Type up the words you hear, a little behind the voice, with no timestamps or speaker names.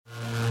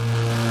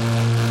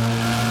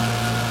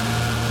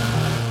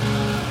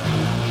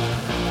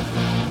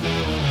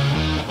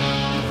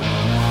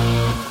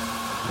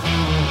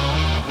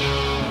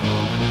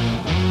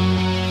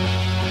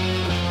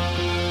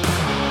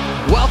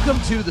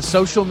to the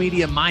Social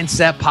Media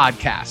Mindset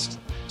Podcast.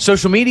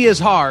 Social media is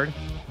hard,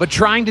 but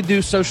trying to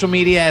do social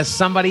media as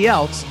somebody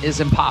else is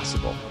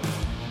impossible.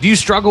 Do you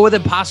struggle with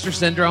imposter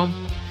syndrome?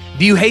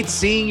 Do you hate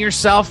seeing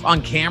yourself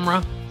on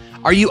camera?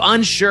 Are you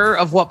unsure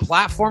of what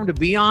platform to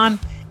be on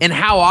and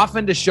how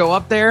often to show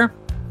up there?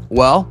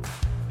 Well,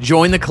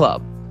 join the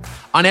club.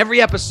 On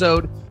every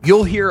episode,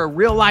 you'll hear a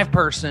real-life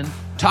person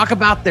talk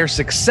about their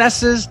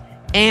successes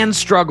and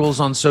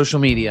struggles on social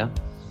media,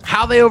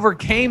 how they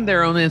overcame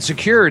their own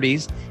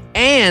insecurities,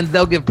 and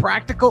they'll give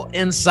practical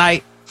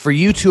insight for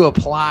you to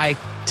apply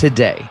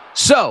today.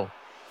 So,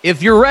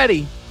 if you're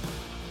ready,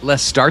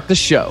 let's start the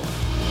show.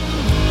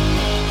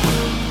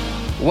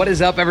 What is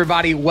up,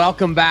 everybody?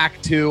 Welcome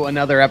back to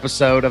another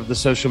episode of the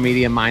Social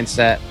Media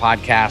Mindset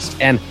Podcast.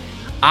 And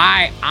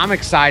I'm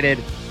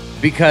excited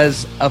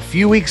because a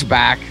few weeks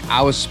back,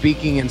 I was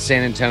speaking in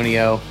San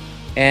Antonio.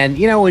 And,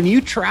 you know, when you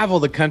travel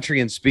the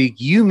country and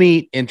speak, you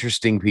meet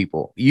interesting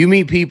people. You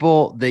meet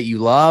people that you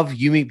love.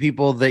 You meet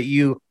people that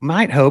you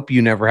might hope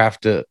you never have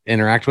to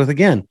interact with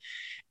again.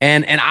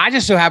 And I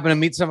just so happened to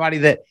meet somebody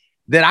that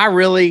I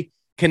really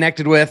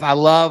connected with. I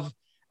love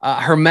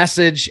her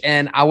message.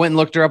 And I went and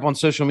looked her up on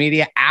social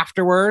media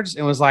afterwards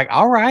and was like,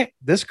 all right,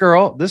 this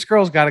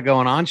girl's got it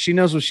going on. She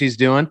knows what she's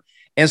doing.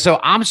 And so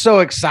I'm so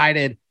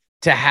excited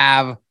to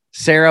have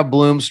Sarah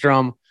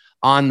Bloomstrom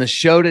on the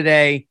show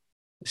today.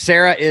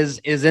 Sarah is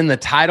in the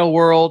title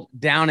world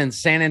down in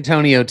San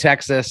Antonio,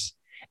 Texas,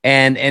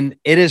 and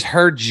it is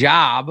her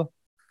job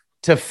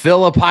to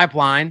fill a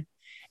pipeline.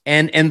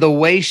 And the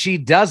way she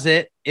does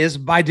it is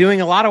by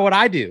doing a lot of what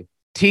I do: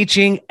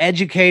 teaching,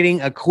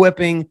 educating,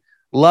 equipping,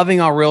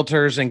 loving our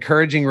realtors,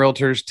 encouraging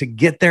realtors to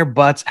get their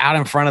butts out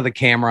in front of the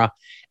camera.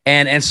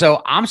 And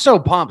so I'm so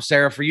pumped,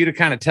 Sarah, for you to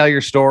kind of tell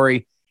your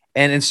story.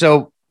 And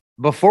so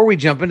before we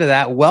jump into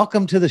that,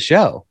 welcome to the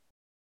show.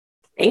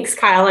 Thanks,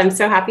 Kyle. I'm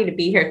so happy to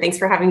be here. Thanks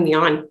for having me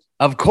on.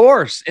 Of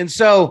course. And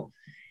so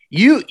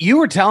you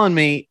were telling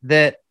me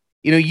that,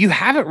 you know, you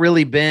haven't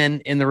really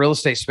been in the real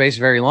estate space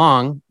very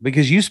long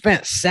because you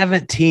spent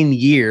 17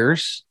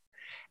 years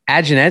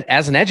as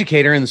an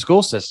educator in the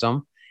school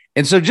system.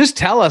 And so just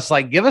tell us,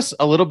 like, give us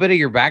a little bit of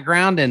your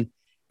background and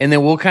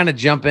then we'll kind of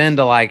jump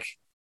into like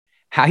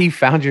how you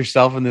found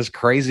yourself in this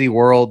crazy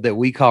world that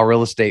we call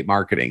real estate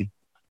marketing.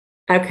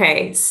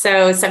 Okay.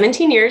 So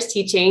 17 years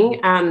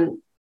teaching.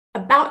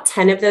 About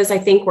 10 of those, I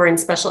think, were in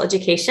special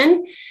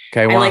education.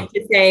 Okay, wow. I like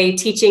to say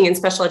teaching and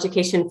special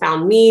education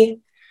found me.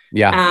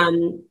 Yeah.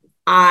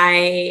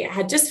 I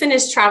had just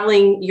finished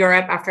traveling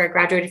Europe after I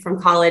graduated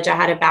from college. I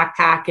had a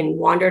backpack and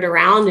wandered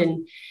around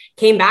and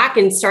came back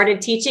and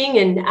started teaching.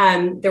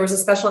 And there was a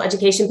special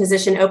education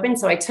position open.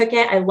 So I took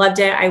it. I loved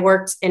it. I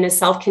worked in a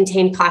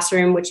self-contained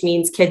classroom, which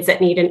means kids that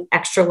need an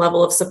extra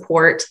level of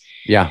support.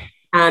 Yeah.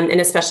 In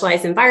a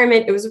specialized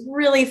environment. It was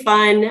really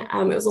fun.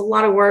 It was a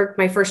lot of work.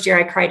 My first year,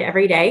 I cried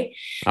every day.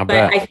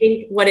 I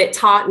think what it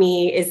taught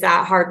me is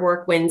that hard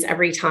work wins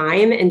every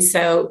time. And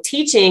so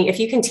teaching, if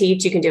you can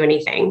teach, you can do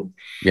anything.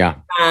 Yeah.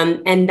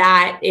 And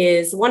that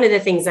is one of the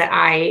things that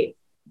I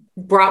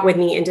brought with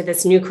me into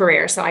this new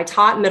career. So I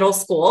taught middle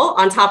school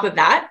on top of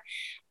that.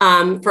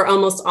 For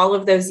almost all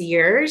of those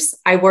years.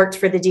 I worked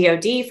for the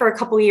DoD for a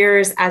couple of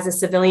years as a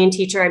civilian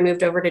teacher. I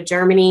moved over to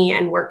Germany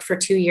and worked for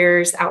 2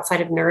 years outside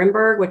of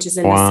Nuremberg, which is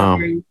in the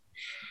southern.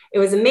 It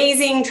was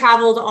amazing,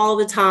 traveled all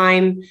the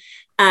time.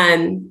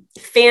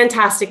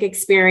 Fantastic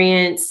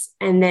experience.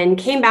 And then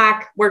came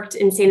back, worked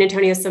in San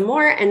Antonio some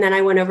more. And then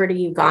I went over to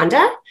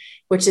Uganda,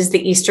 which is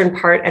the eastern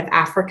part of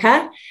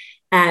Africa,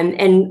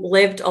 and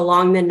lived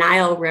along the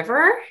Nile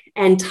River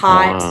and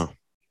taught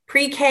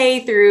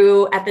pre-K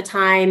through, at the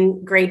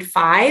time, grade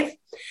 5.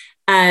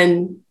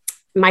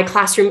 My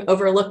classroom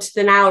overlooked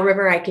the Nile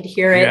River. I could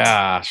hear it.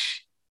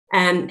 Gosh.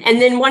 And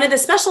then one of the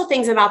special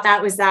things about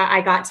that was that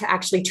I got to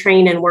actually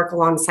train and work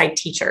alongside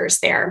teachers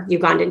there,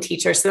 Ugandan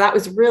teachers. So that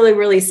was really,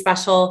 really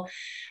special.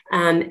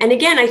 And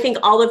again, I think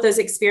all of those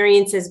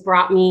experiences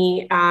brought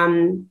me,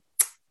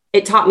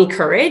 it taught me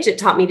courage. It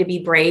taught me to be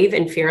brave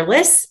and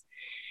fearless.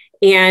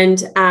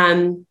 And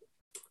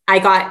I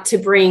got to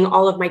bring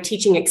all of my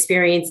teaching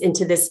experience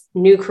into this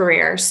new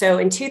career. So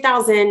in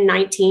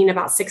 2019,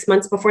 about 6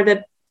 months before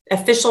the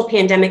official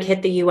pandemic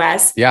hit the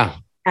US,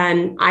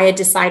 I had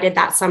decided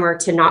that summer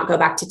to not go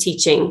back to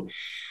teaching.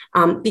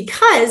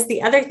 Because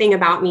the other thing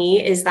about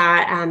me is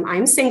that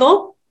I'm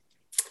single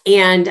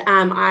and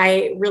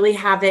I really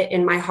have it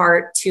in my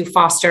heart to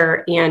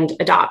foster and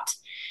adopt.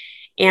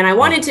 And I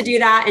wanted to do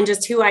that, and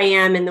just who I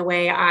am and the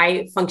way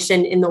I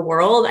function in the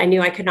world. I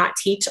knew I could not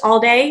teach all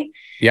day.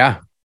 Yeah.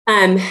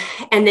 And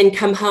then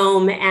come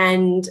home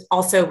and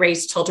also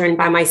raise children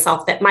by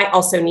myself that might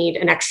also need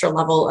an extra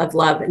level of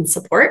love and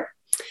support.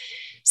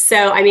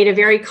 So I made a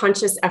very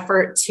conscious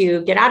effort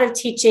to get out of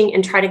teaching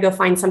and try to go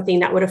find something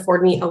that would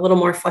afford me a little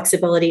more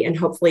flexibility and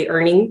hopefully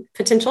earning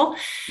potential.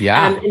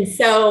 Yeah. And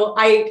so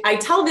I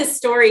tell this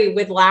story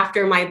with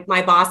laughter.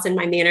 My boss and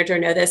my manager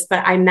know this,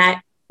 but I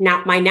met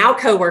my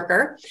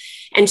coworker,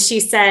 and she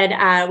said,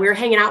 we were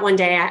hanging out one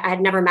day. I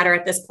had never met her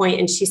at this point.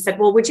 And she said,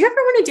 well, would you ever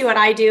want to do what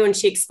I do? And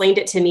she explained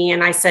it to me.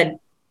 And I said,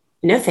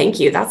 no, thank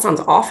you. That sounds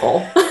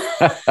awful.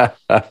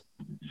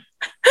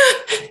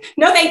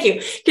 No, thank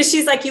you. Because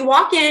she's like, you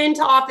walk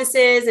into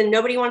offices and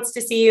nobody wants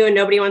to see you and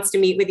nobody wants to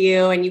meet with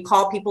you. And you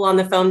call people on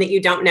the phone that you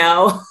don't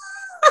know.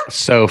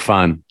 So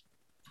fun.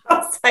 I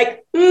was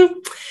like,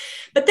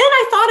 But then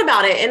I thought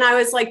about it and I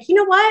was like, you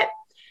know what?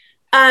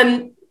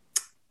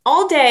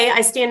 All day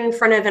I stand in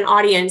front of an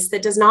audience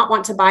that does not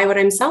want to buy what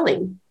I'm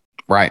selling.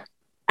 Right.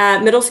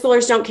 Middle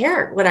schoolers don't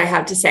care what I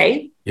have to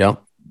say.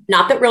 Yep.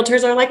 Not that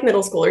realtors are like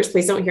middle schoolers.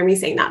 Please don't hear me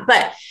saying that,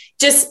 but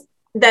just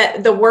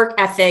the work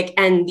ethic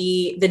and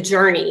the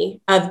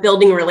journey of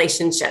building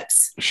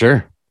relationships.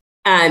 Sure.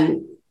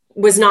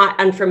 Was not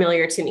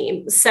unfamiliar to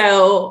me.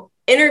 So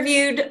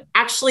interviewed,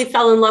 actually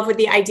fell in love with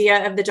the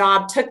idea of the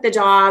job, took the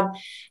job.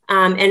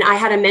 And I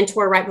had a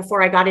mentor right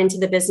before I got into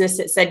the business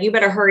that said, you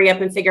better hurry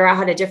up and figure out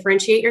how to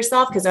differentiate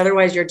yourself, because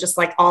otherwise you're just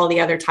like all the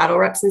other title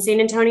reps in San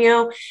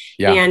Antonio.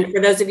 Yeah. And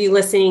for those of you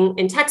listening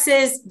in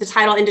Texas, the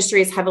title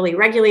industry is heavily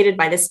regulated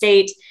by the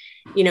state.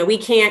 You know, we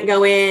can't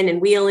go in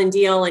and wheel and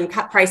deal and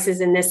cut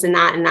prices and this and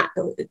that and that.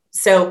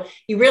 So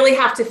you really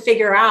have to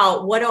figure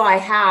out, what do I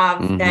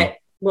have that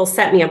will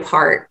set me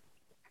apart?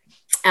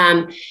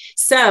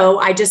 So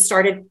I just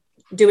started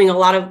doing a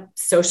lot of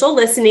social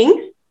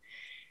listening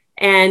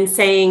and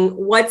saying,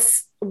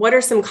 what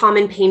are some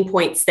common pain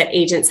points that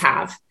agents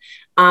have?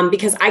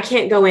 Because I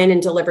can't go in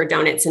and deliver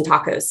donuts and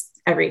tacos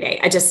every day.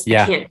 I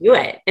can't do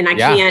it. And I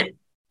can't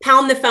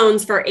pound the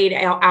phones for 8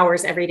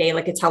 hours every day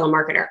like a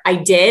telemarketer. I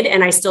did,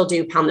 and I still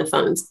do pound the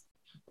phones.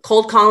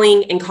 Cold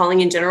calling and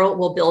calling in general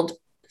will build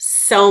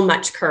so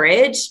much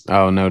courage.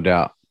 Oh, no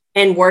doubt.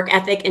 And work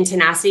ethic and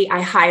tenacity.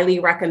 I highly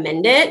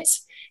recommend it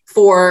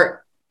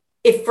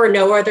if for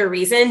no other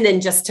reason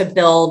than just to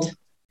build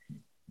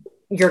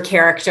your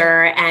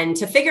character and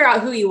to figure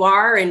out who you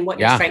are and what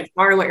your strengths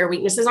are and what your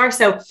weaknesses are.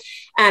 So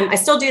I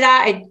still do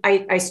that.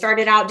 I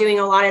started out doing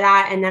a lot of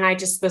that. And then I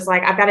just was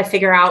like, I've got to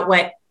figure out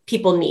what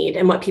people need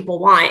and what people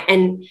want.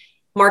 And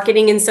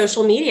marketing and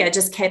social media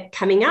just kept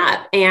coming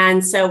up.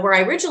 And so where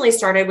I originally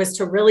started was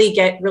to really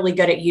get really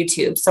good at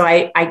YouTube. So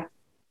I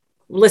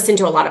listened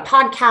to a lot of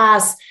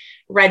podcasts,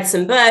 read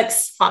some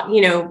books,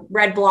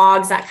 read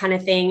blogs, that kind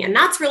of thing. And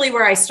that's really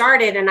where I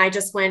started. And I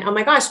just went, oh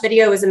my gosh,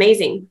 video is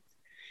amazing.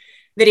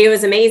 Video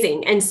is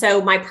amazing. And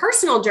so my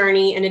personal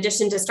journey, in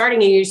addition to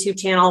starting a YouTube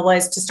channel,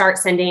 was to start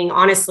sending,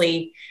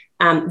 honestly,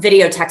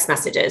 video text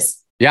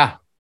messages. Yeah.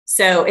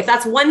 So if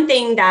that's one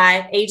thing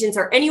that agents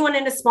or anyone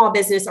in a small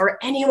business or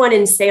anyone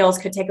in sales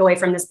could take away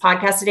from this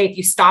podcast today, if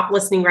you stop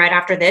listening right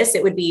after this,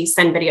 it would be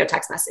send video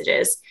text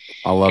messages.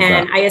 I love that.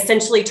 And I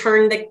essentially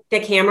turned the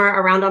camera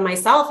around on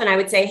myself and I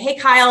would say, hey,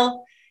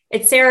 Kyle,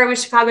 it's Sarah with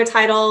Chicago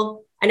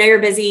Title. I know you're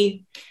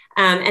busy.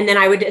 And then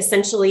I would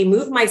essentially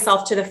move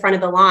myself to the front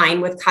of the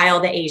line with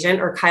Kyle, the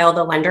agent, or Kyle,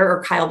 the lender,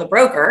 or Kyle, the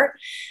broker,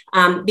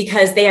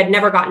 because they had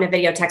never gotten a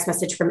video text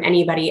message from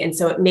anybody. And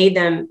so it made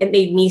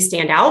me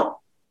stand out.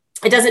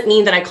 It doesn't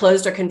mean that I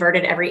closed or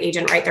converted every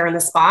agent right there on the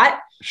spot.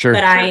 Sure.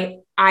 But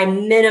I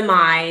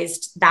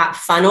minimized that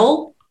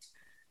funnel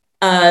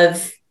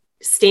of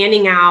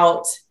standing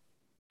out,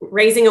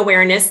 raising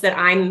awareness that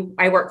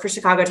I work for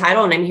Chicago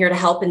Title and I'm here to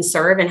help and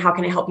serve. And how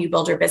can I help you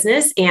build your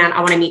business? And I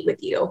want to meet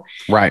with you.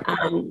 Right.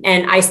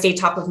 And I stay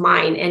top of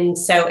mind. And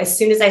so as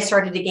soon as I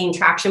started to gain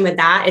traction with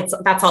that,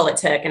 that's all it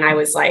took. And I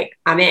was like,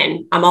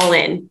 I'm all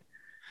in.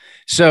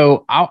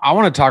 So I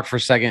want to talk for a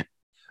second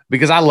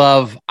because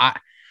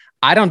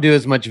I don't do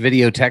as much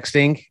video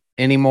texting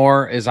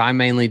anymore as I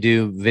mainly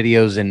do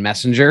videos in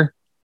Messenger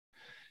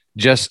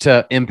just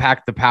to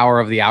impact the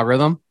power of the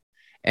algorithm.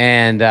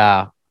 And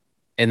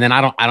then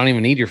I don't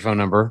even need your phone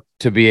number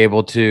to be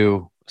able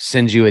to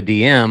send you a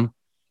DM,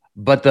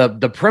 but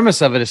the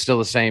premise of it is still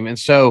the same. And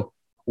so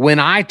when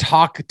I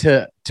talk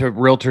to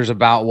realtors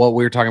about what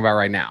we're talking about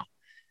right now,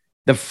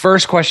 the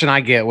first question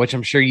I get, which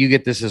I'm sure you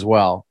get this as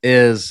well,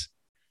 is,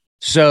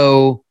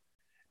 so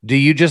do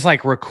you just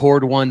like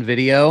record one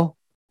video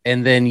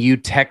and then you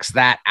text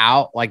that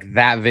out, like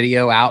that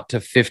video out to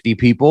 50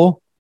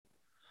 people?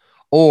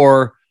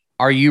 Or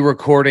are you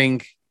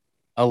recording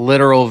a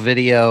literal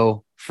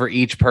video for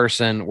each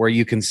person where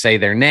you can say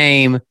their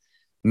name,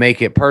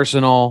 make it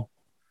personal?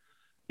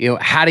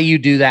 How do you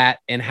do that?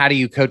 And how do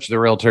you coach the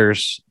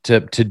realtors to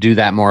do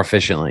that more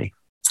efficiently?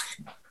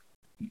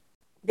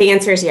 The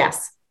answer is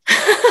yes.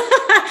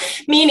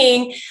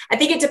 Meaning, I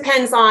think it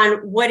depends on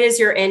what is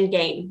your end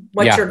game,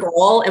 what's your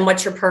goal, and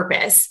what's your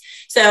purpose.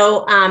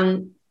 So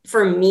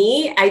for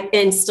me,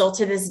 and still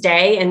to this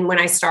day, and when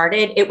I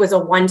started, it was a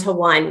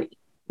one-to-one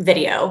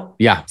video.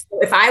 Yeah.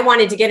 So if I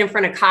wanted to get in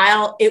front of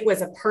Kyle, it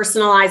was a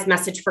personalized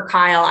message for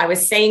Kyle. I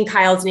was saying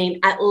Kyle's name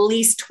at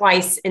least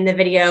twice in the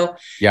video.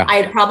 Yeah. I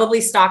had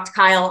probably stalked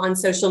Kyle on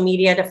social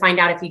media to find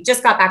out if he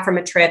just got back from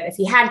a trip, if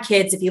he had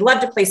kids, if he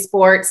loved to play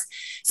sports,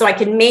 so I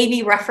could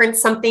maybe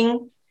reference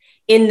something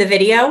in the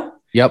video.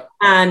 Yep.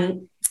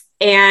 And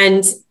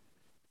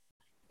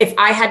if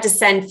I had to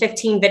send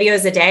 15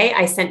 videos a day,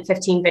 I sent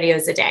 15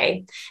 videos a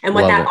day. And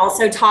what that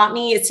also taught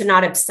me is to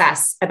not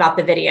obsess about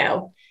the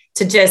video,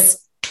 to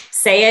just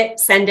say it,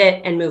 send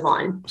it, and move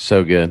on.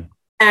 So good.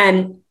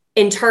 And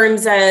in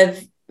terms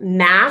of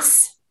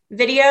mass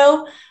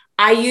video,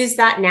 I use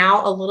that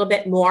now a little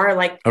bit more.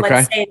 Like,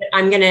 let's say that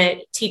I'm going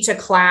to teach a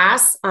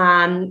class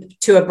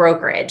to a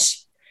brokerage.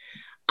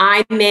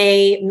 I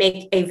may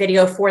make a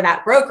video for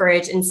that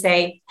brokerage and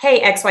say,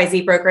 hey,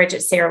 XYZ brokerage,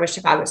 it's Sarah with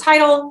Chicago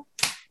Title.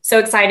 So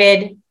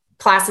excited.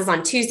 Classes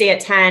on Tuesday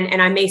at 10.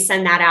 And I may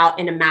send that out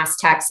in a mass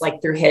text,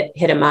 like through Hit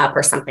 'em up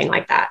or something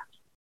like that.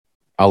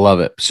 I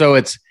love it. So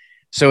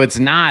it's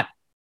not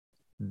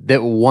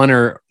that one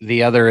or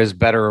the other is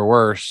better or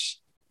worse.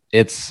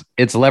 It's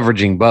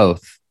leveraging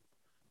both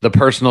the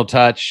personal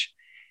touch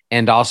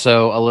and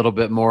also a little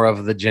bit more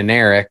of the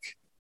generic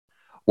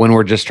when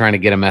we're just trying to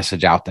get a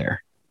message out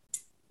there.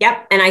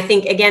 Yep. And I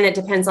think, again, it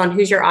depends on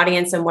who's your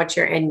audience and what's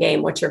your end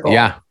game, what's your goal.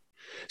 Yeah.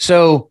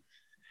 So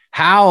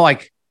how,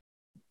 like,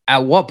 at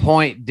what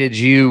point did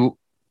you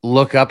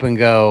look up and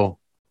go,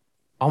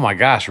 oh my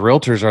gosh,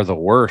 realtors are the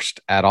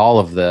worst at all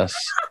of this?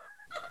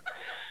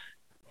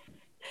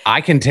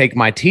 I can take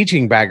my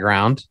teaching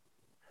background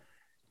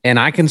and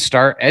I can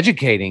start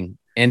educating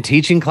and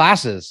teaching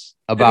classes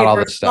about all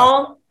this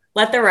stuff.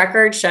 Let the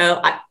record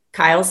show.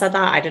 Kyle said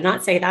that. I did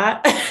not say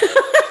that.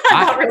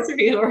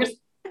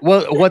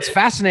 Well, what's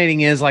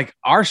fascinating is, like,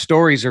 our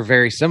stories are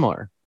very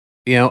similar.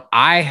 You know,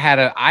 I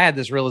had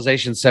this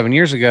realization 7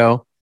 years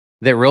ago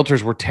that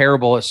realtors were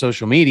terrible at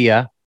social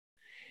media.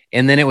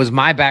 And then it was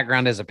my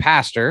background as a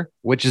pastor,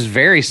 which is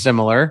very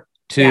similar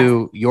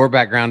to your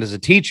background as a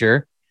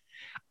teacher.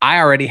 I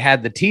already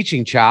had the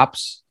teaching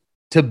chops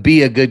to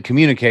be a good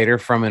communicator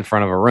from in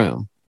front of a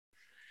room,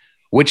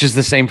 which is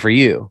the same for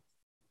you.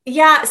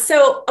 Yeah.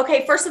 So,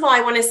 okay. First of all, I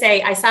want to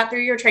say I sat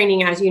through your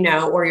training, as you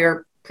know, or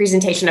your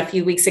presentation a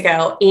few weeks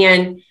ago.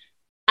 And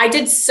I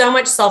did so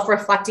much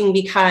self-reflecting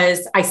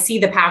because I see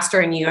the pastor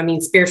in you. I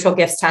mean, spiritual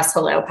gifts test,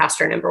 hello,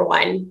 pastor number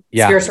one.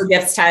 Yeah. Spiritual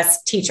gifts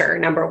test, teacher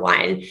number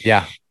one.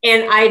 Yeah.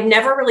 And I'd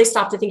never really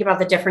stopped to think about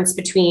the difference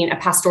between a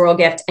pastoral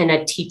gift and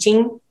a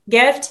teaching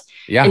gift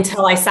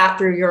until I sat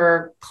through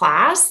your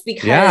class,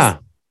 because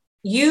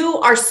you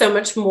are so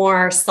much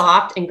more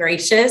soft and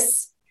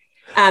gracious.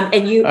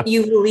 And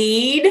you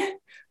lead,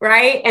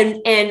 right?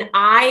 And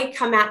I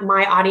come at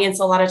my audience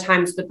a lot of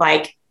times with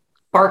like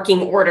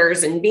barking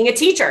orders and being a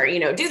teacher, you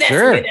know, do this, do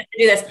this,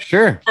 do this.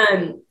 Sure.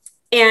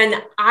 And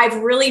I've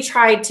really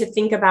tried to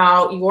think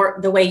about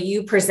the way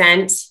you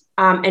present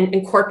and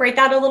incorporate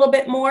that a little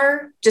bit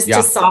more, just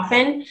to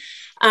soften.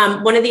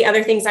 One of the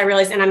other things I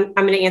realized, and I'm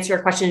going to answer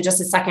your question in just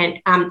a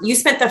second. You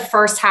spent the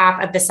first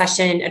half of the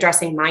session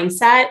addressing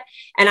mindset.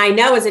 And I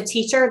know as a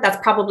teacher, that's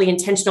probably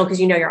intentional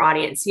because you know your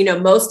audience. You know,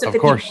 most of the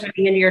people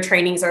coming into your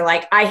trainings are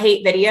like, I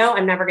hate video.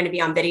 I'm never going to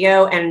be on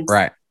video. And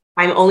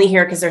I'm only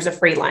here because there's a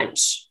free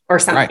lunch or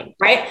something,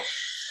 right?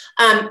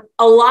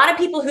 A lot of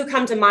people who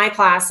come to my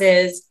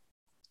classes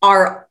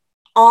are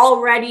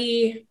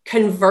already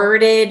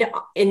converted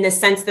in the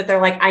sense that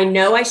they're like, I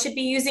know I should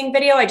be using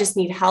video. I just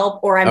need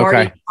help, or I'm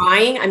already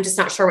trying. I'm just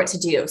not sure what to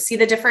do. See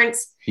the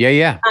difference?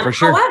 Yeah, for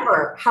sure.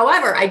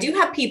 However, I do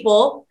have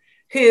people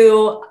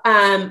who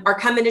are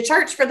coming to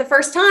church for the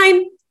first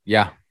time.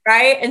 Yeah.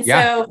 Right. And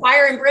so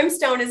fire and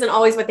brimstone isn't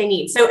always what they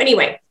need. So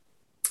anyway,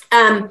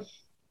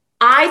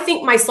 I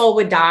think my soul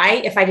would die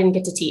if I didn't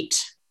get to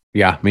teach.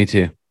 Yeah, me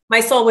too. My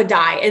soul would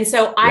die. And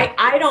so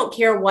I don't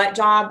care what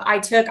job I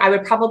took. I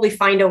would probably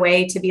find a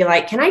way to be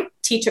like, can I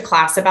teach a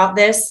class about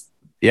this?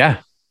 Yeah.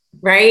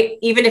 Right.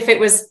 Even if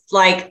it was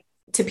like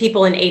to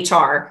people in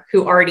HR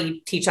who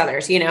already teach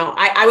others, you know,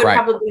 I would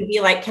probably be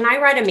like, can I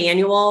write a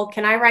manual?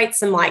 Can I write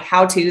some like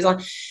how-tos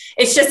on?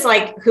 It's just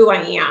like who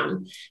I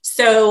am.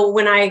 So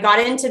when I got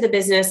into the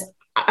business,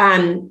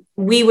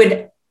 we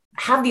would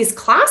have these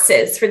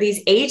classes for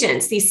these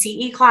agents, these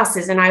CE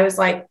classes. And I was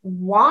like,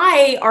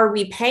 why are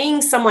we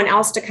paying someone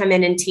else to come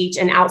in and teach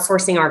and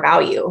outsourcing our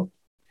value?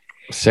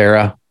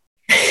 Sarah.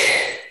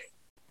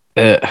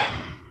 Like,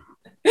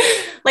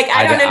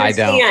 I don't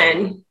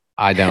understand.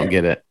 I don't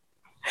get it.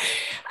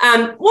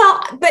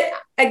 Well, but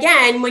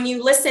again, when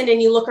you listen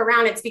and you look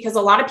around, it's because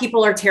a lot of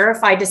people are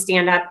terrified to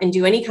stand up and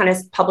do any kind of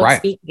public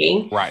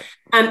speaking. Right.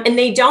 And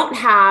they don't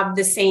have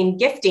the same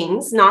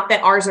giftings, not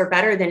that ours are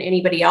better than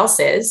anybody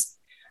else's.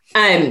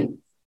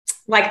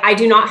 Like, I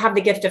do not have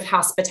the gift of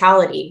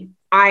hospitality.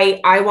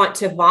 I want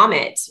to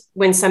vomit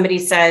when somebody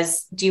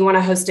says, do you want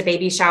to host a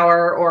baby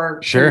shower?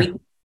 Or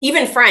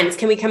even friends,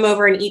 can we come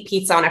over and eat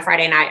pizza on a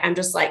Friday night? I'm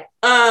just like,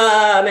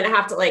 I'm going to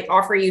have to like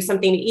offer you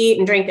something to eat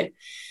and drink.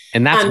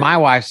 And that's my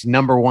wife's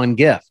number one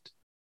gift.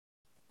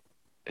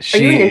 Are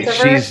you an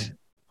introvert?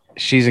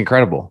 She's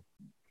incredible.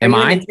 Am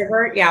I an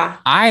introvert? Yeah.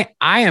 I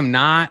am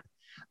not.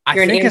 I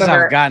think as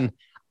I've gotten,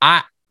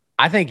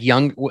 I think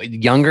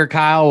younger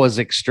Kyle was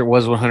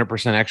 100%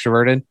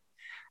 extroverted.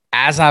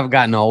 As I've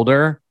gotten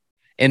older,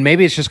 and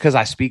maybe it's just because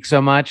I speak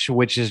so much,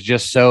 which is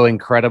just so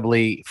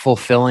incredibly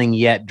fulfilling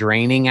yet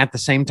draining at the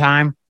same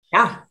time.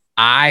 Yeah.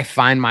 I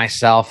find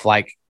myself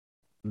like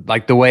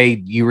the way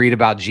you read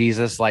about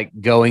Jesus, like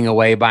going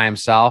away by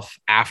himself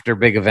after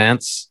big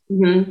events.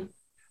 Mm-hmm.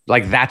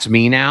 Like, that's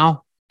me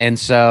now. And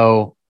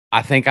so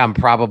I think I'm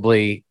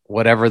probably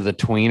whatever the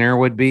tweener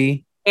would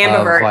be.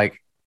 Ambivert. Like,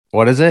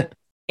 what is it?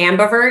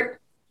 Ambivert.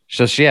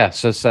 So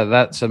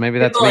maybe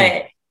that's Google me.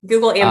 it.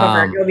 Google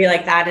ambivert. You'll be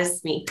like, that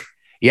is me.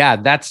 Yeah,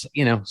 that's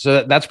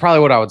probably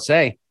what I would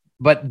say.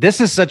 But this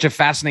is such a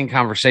fascinating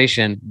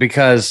conversation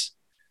because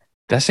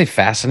did I say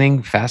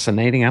fascinating?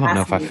 Fascinating? I don't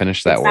know if I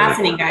finished that word.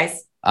 Fascinating,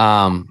 guys.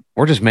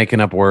 We're just making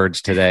up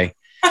words today.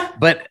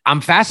 But I'm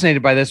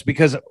fascinated by this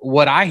because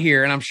what I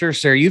hear, and I'm sure,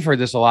 Sarah, you've heard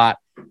this a lot,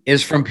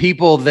 is from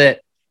people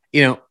that,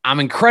 I'm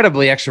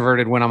incredibly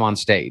extroverted when I'm on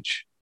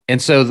stage. And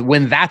so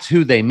when that's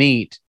who they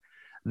meet,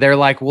 they're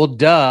like, well,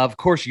 duh, of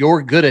course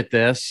you're good at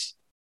this.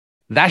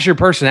 That's your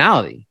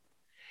personality.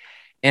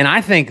 And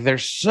I think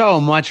there's so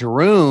much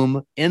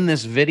room in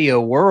this video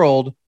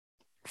world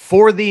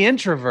for the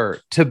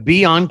introvert to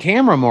be on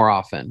camera more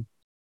often.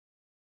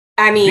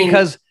 I mean,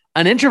 because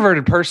an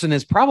introverted person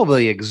is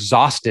probably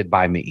exhausted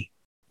by me.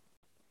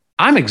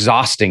 I'm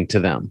exhausting to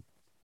them.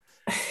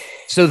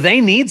 So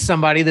they need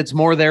somebody that's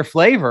more their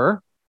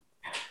flavor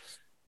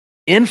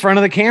in front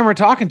of the camera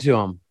talking to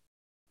them.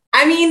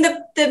 I mean,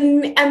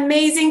 the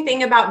amazing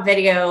thing about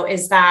video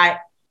is that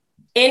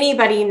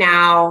anybody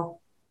now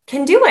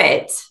can do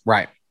it.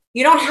 Right.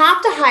 You don't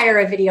have to hire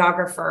a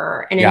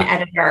videographer and an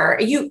editor.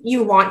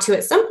 You want to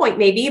at some point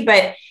maybe,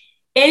 but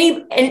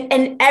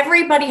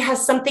everybody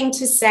has something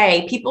to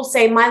say. People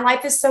say my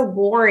life is so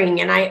boring.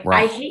 And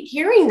I hate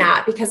hearing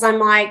that because I'm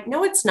like,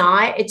 no, it's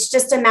not. It's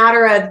just a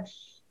matter of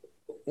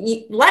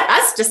let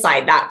us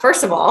decide that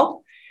first of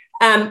all.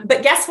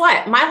 But guess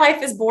what? My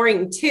life is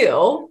boring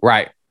too.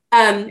 Right.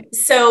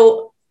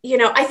 So,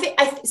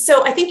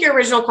 I think your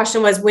original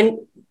question was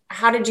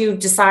how did you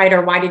decide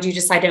or why did you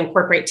decide to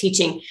incorporate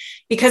teaching?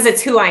 Because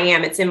it's who I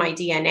am. It's in my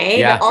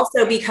DNA, but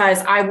also because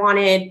I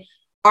wanted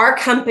our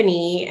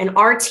company and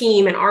our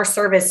team and our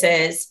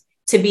services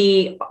to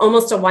be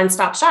almost a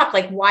one-stop shop.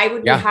 Like, why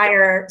would we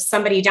hire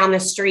somebody down the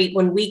street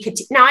when we could?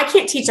 Now, I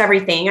can't teach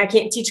everything. I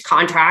can't teach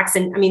contracts.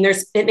 And I mean,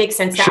 it makes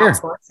sense to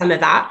outsource some of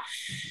that.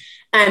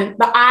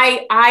 But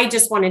I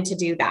just wanted to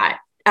do that.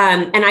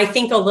 And I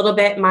think a little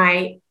bit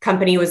my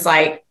company was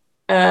like,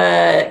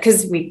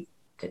 because we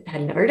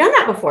had never done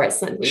that before.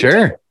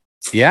 Sure.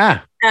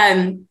 Yeah.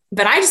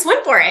 But I just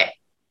went for it.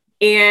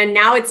 And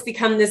now it's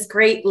become this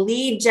great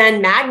lead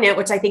gen magnet,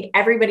 which I think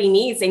everybody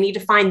needs. They need to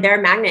find their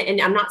magnet.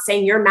 And I'm not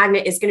saying your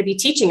magnet is going to be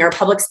teaching or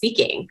public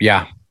speaking.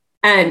 Yeah.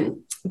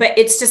 But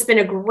it's just been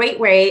a great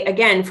way,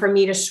 again, for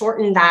me to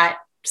shorten that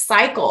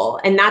cycle.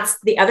 And that's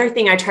the other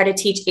thing I try to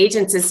teach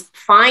agents is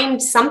find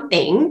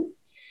something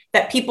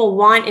that people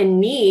want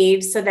and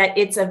need so that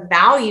it's of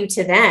value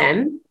to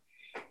them.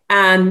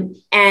 And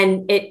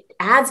it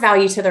adds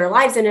value to their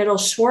lives and it'll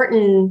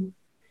shorten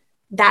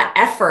that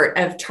effort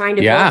of trying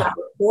to build that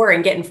rapport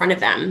and get in front of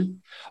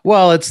them.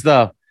 Well, it's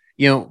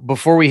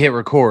before we hit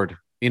record,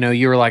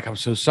 you were like, I'm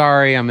so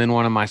sorry. I'm in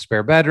one of my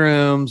spare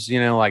bedrooms,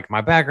 like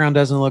my background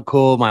doesn't look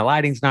cool. My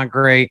lighting's not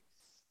great.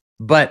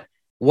 But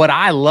what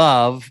I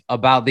love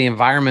about the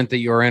environment that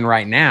you're in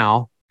right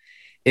now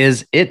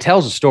is it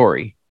tells a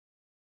story,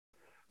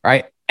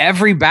 right?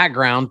 Every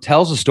background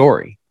tells a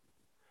story,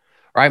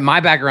 right? My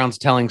background's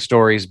telling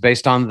stories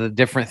based on the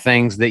different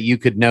things that you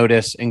could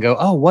notice and go,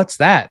 oh, what's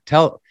that?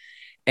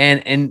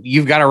 And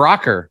you've got a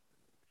rocker,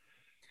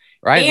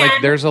 right? And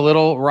like there's a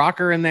little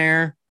rocker in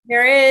there.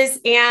 There is.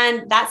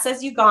 And that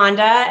says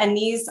Uganda. And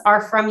these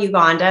are from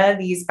Uganda,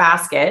 these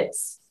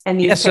baskets and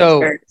these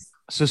pictures.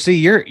 So see,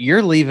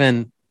 you're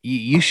leaving.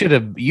 You should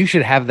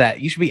have that.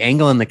 You should be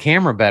angling the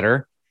camera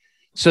better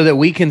so that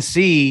we can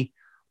see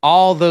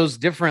all those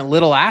different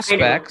little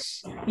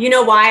aspects. You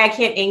know why I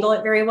can't angle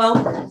it very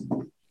well?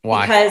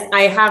 Why? Because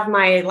I have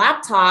my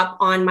laptop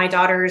on my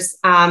daughter's,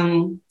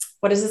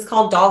 what is this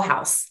called?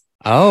 Dollhouse.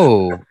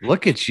 Oh,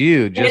 look at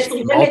you. Just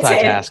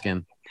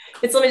multitasking.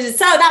 It's limited.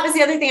 So that was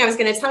the other thing I was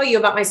going to tell you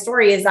about my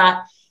story is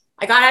that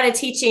I got out of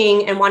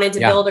teaching and wanted to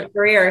build a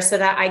career so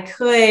that I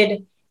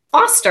could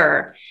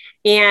foster.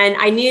 And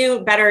I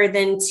knew better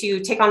than to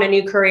take on a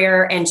new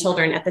career and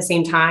children at the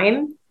same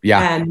time.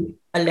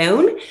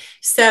 Alone.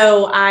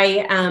 So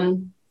I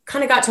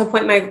kind of got to a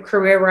point in my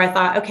career where I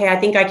thought, okay, I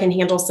think I can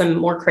handle some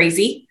more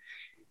crazy.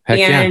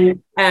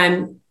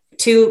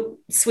 Two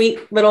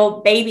sweet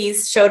little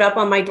babies showed up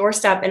on my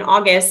doorstep in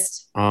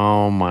August.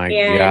 Oh my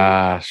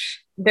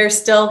gosh. They're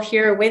still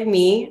here with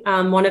me.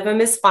 One of them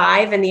is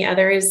 5 and the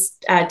other is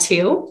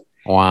 2.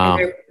 Wow.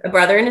 They're a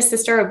brother and a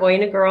sister, a boy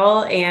and a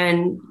girl.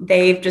 And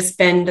they've just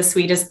been the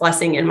sweetest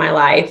blessing in my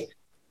life.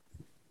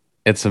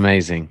 It's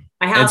amazing.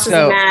 My house is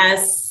a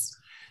mess.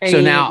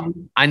 Now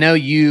I know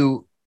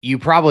you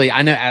probably,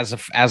 I know as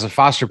a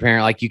foster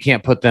parent, like you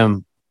can't put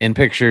them in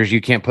pictures,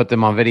 you can't put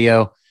them on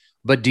video,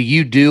 but do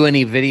you do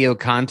any video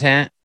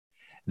content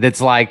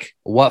that's like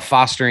what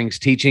fostering's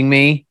teaching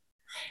me?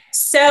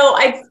 So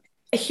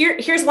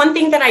here's one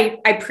thing that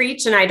I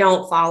preach and I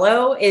don't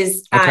follow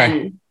is,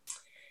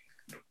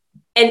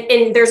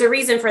 And there's a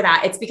reason for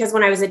that. It's because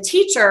when I was a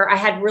teacher, I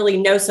had really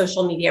no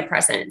social media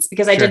presence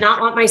because I did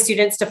not want my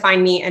students to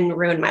find me and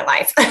ruin my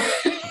life.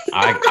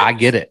 I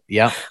get it.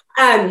 Yeah.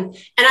 And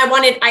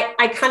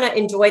I kind of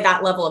enjoy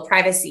that level of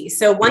privacy.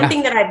 So one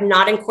thing that I've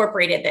not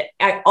incorporated that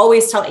I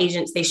always tell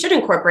agents they should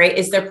incorporate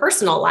is their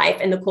personal life.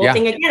 And the cool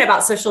thing again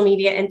about social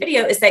media and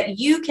video is that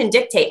you can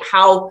dictate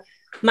how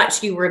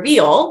much you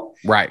reveal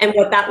and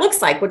what that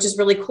looks like, which is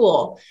really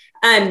cool.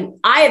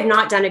 I have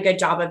not done a good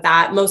job of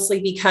that,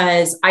 mostly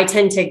because I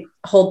tend to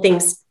hold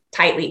things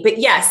tightly. But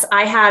yes,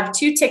 I have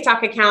 2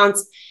 TikTok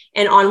accounts.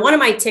 And on one of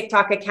my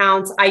TikTok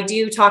accounts, I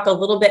do talk a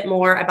little bit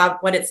more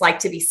about what it's like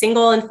to be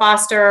single and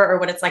foster, or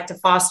what it's like to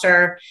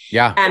foster.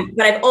 Yeah.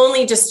 But I've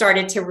only just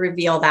started to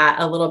reveal that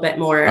a little bit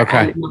more in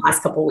the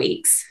last couple of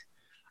weeks.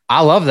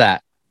 I love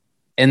that.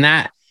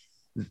 And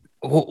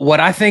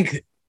what I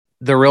think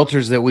the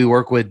realtors that we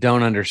work with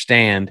don't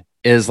understand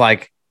is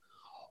like,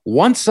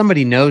 once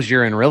somebody knows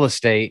you're in real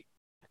estate,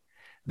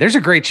 there's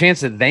a great chance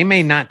that they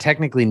may not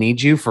technically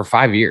need you for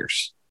 5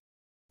 years.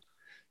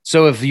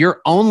 So if your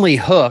only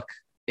hook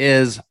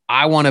is,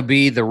 I want to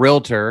be the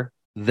realtor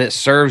that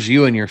serves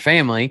you and your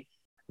family,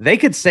 they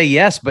could say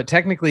yes, but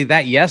technically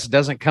that yes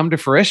doesn't come to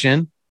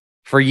fruition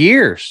for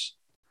years.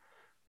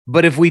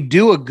 But if we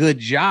do a good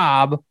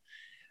job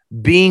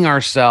being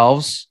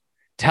ourselves,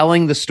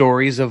 telling the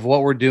stories of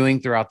what we're doing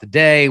throughout the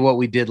day, what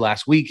we did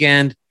last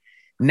weekend,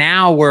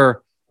 now we're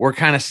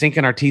kind of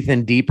sinking our teeth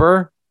in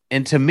deeper.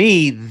 And to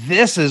me,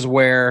 this is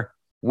where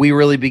we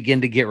really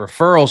begin to get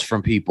referrals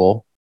from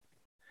people,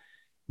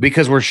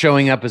 because we're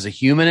showing up as a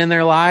human in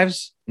their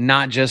lives,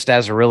 not just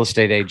as a real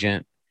estate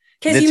agent.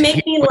 Because you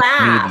make me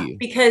laugh,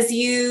 because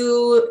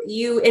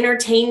you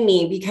entertain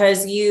me,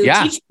 because you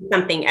teach me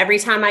something every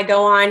time I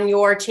go on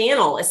your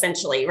channel,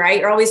 essentially, right?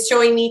 You're always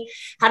showing me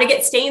how to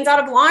get stains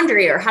out of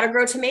laundry or how to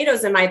grow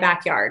tomatoes in my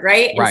backyard,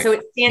 right? And so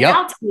it stands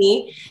out to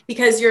me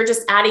because you're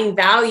just adding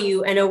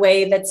value in a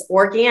way that's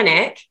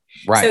organic.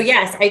 Right. So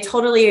yes, I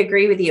totally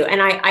agree with you.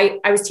 And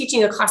I was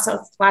teaching a class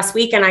last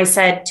week, and I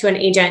said to an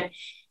agent,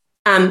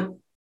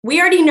 we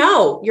already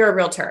know you're a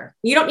realtor.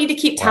 You don't need to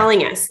keep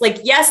telling us. Like,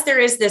 yes, there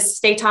is this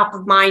stay top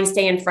of mind,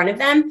 stay in front of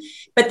them,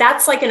 but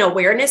that's like an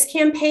awareness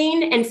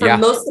campaign. And for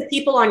most of the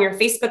people on your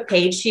Facebook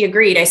page, she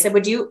agreed. I said,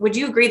 would you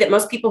agree that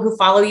most people who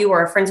follow you or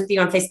are friends with you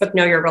on Facebook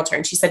know you're a realtor?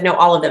 And she said, no,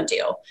 all of them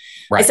do.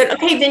 Right. I said,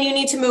 okay, then you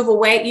need to move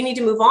away. You need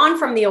to move on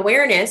from the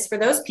awareness for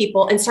those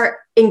people and start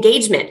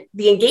engagement.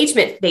 The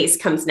engagement base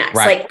comes next.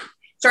 Right. Like,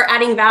 start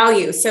adding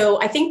value.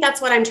 So I think that's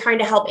what I'm trying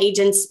to help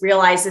agents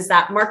realize, is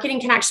that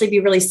marketing can actually be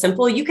really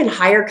simple. You can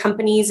hire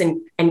companies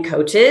and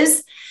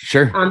coaches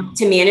to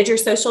manage your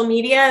social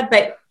media,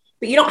 but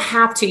you don't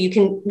have to. You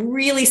can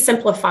really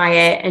simplify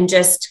it and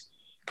just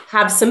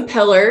have some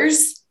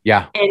pillars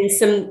and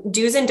some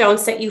do's and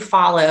don'ts that you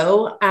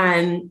follow,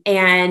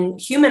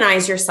 and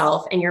humanize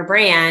yourself and your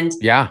brand.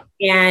 Yeah.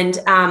 And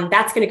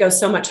that's going to go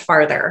so much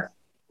farther.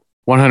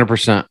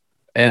 100%.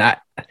 And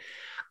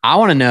I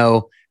want to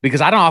know, because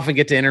I don't often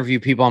get to interview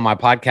people on my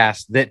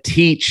podcast that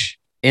teach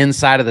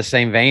inside of the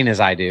same vein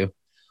as I do,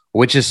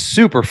 which is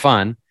super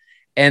fun.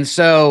 And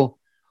so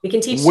we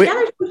can teach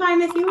together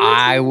sometime if you want.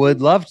 I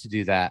would love to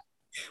do that.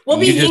 We'll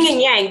be yin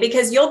and yang,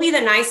 because you'll be the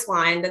nice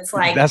one that's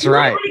like, that's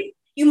right.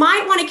 You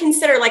might want to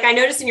consider, like I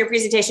noticed in your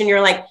presentation,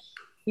 you're like,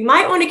 you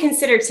might want to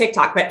consider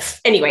TikTok, but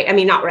anyway, I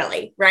mean, not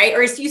really. Right.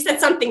 Or you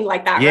said something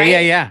like that.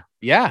 Right?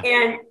 Yeah.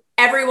 And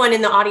everyone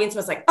in the audience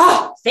was like,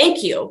 oh,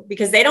 thank you,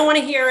 because they don't want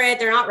to hear it.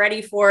 They're not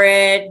ready for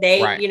it.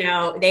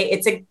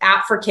 It's an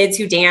app for kids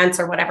who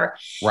dance or whatever.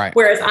 Right.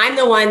 Whereas I'm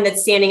the one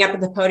that's standing up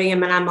at the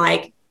podium and I'm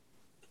like,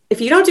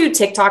 if you don't do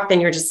TikTok, then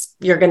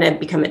you're going to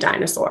become a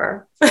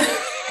dinosaur.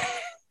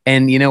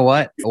 And you know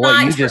what?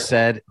 What you just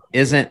said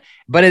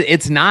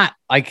it's not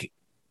like,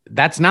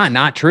 that's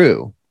not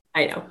true.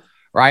 I know.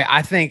 Right.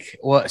 I think,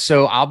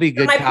 so I'll be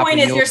good. But my point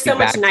is, you're so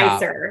much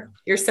nicer.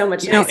 You're so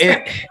much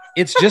nicer.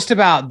 It's just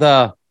about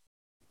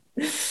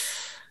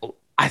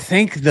I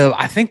think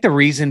the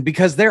reason,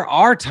 because there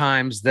are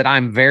times that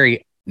I'm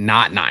very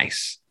not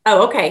nice.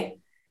 Oh, okay.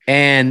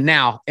 And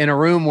now in a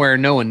room where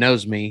no one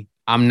knows me,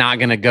 I'm not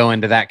going to go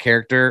into that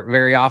character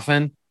very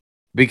often,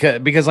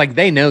 because like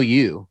they know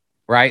you,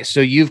 right?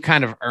 So you've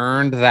kind of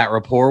earned that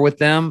rapport with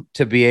them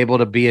to be able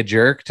to be a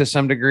jerk to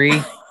some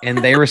degree, and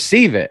they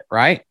receive it.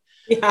 Right.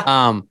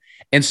 Yeah.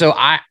 And so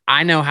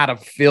I know how to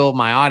feel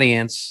my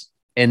audience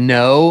and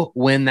know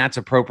when that's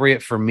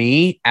appropriate for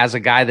me as a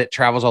guy that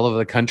travels all over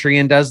the country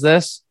and does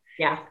this.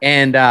 Yeah.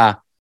 And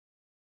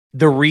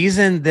the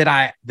reason that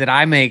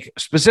I make,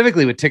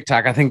 specifically with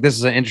TikTok, I think this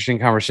is an interesting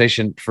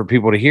conversation for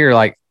people to hear,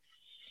 like,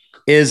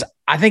 is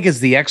I think as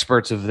the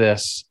experts of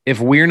this, if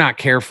we're not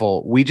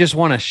careful, we just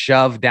want to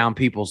shove down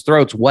people's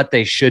throats what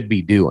they should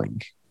be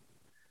doing.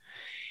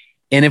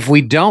 And if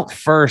we don't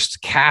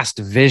first cast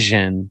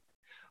vision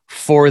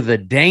for the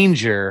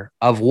danger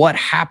of what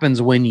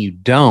happens when you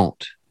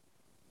don't,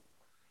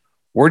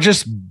 we're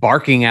just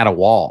barking at a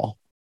wall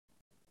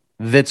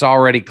that's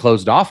already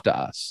closed off to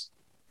us.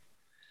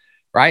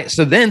 Right.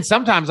 So then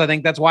sometimes I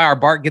think that's why our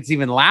bark gets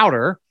even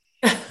louder,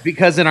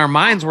 because in our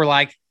minds, we're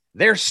like,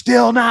 they're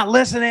still not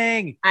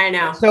listening. I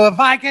know. So if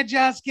I could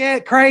just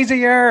get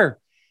crazier.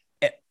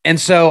 And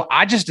so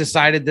I just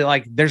decided that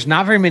like, there's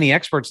not very many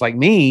experts like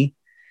me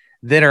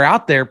that are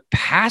out there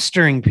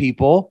pastoring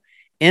people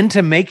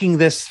into making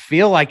this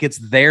feel like it's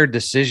their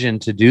decision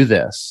to do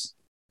this.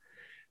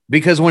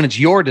 Because when it's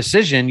your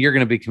decision, you're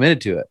going to be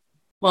committed to it.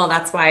 Well,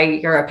 that's why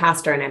you're a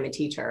pastor and I'm a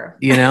teacher.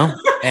 You know,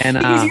 and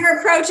because your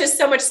approach is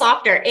so much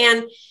softer.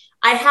 And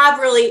I've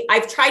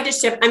tried to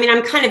shift. I mean,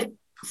 I'm kind of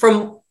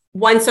from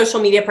one social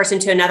media person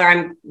to another.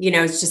 I'm,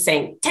 it's just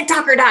saying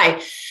TikTok or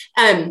die,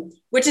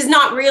 which is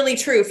not really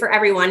true for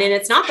everyone. And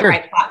it's not the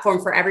right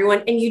platform for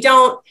everyone. And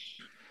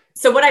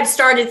so what I've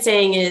started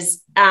saying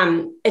is,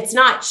 it's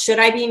not, should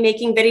I be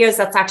making videos?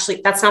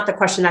 That's not the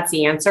question. That's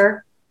the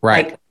answer.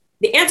 Right. Like,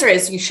 the answer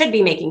is you should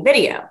be making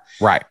video.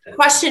 Right. The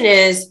question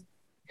is,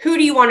 who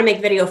do you want to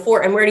make video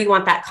for? And where do you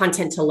want that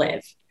content to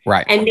live?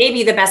 Right. And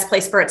maybe the best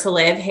place for it to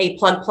live, hey,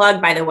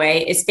 plug, by the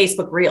way, is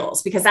Facebook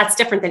Reels, because that's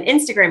different than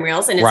Instagram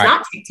Reels and it's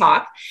not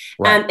TikTok.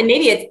 Right. And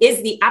maybe it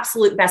is the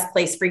absolute best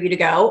place for you to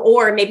go.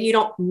 Or maybe you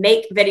don't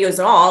make videos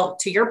at all.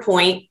 To your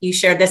point, you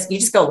share this, you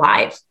just go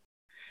live.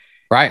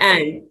 Right.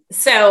 And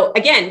so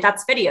again,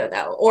 that's video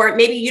though. Or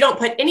maybe you don't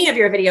put any of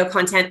your video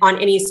content on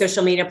any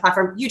social media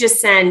platform. You just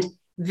send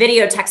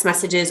video text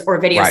messages or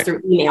videos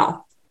through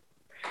email.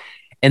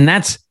 And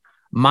that's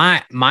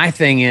my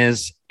thing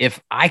is, if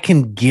I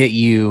can get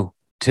you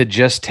to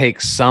just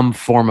take some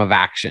form of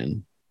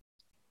action,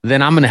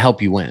 then I'm going to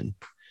help you win.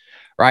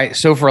 Right.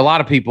 So for a lot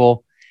of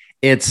people,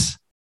 it's,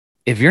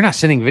 if you're not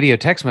sending video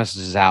text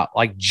messages out,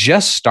 like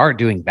just start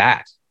doing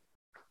that.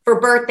 For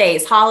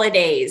birthdays,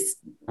 holidays,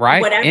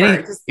 right?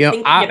 Whatever. Just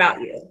thinking about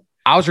you.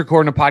 I was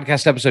recording a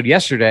podcast episode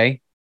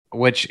yesterday,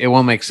 which it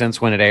won't make sense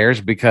when it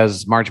airs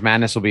because March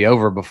Madness will be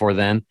over before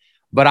then.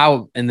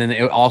 And then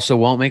it also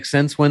won't make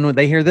sense when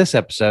they hear this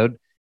episode.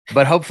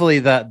 But hopefully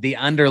the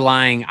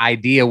underlying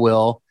idea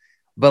will.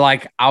 But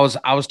like I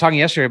was talking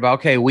yesterday about,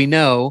 okay, we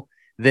know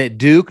that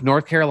Duke,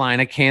 North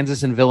Carolina,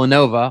 Kansas, and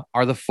Villanova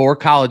are the 4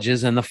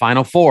 colleges in the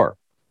Final Four.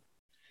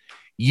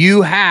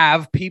 You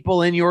have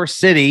people in your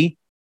city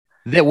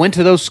that went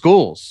to those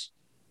schools.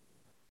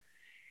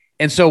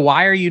 And so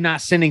why are you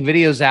not sending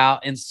videos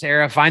out? And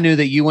Sarah, if I knew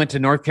that you went to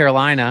North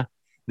Carolina,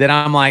 that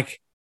I'm like,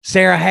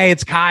 Sarah, hey,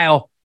 it's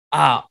Kyle.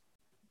 I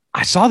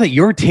saw that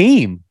your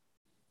team,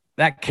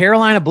 that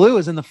Carolina Blue,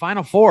 is in the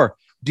Final Four.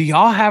 Do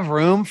y'all have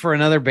room for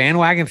another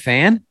bandwagon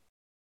fan?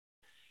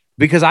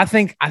 Because I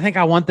think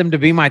I want them to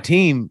be my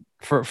team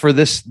for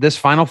this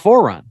Final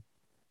Four run.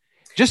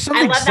 Just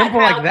something simple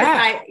like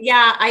that.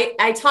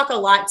 I talk a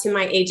lot to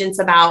my agents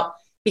about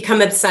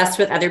become obsessed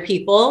with other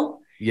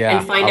people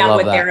and find out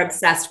what they're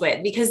obsessed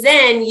with. Because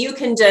then you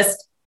can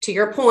just, to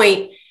your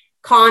point,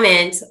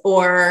 comment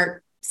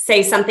or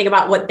say something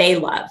about what they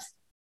love.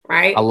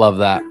 Right. I love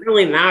that. It doesn't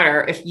really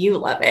matter if you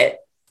love it.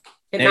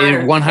 It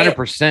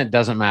 100%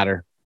 doesn't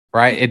matter.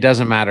 Right. It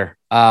doesn't matter.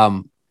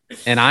 And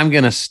I'm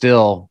going to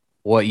steal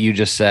what you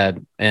just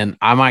said, and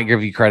I might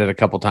give you credit a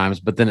couple times,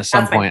 but then at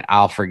some point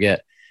I'll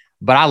forget.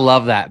 But I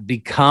love that.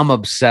 Become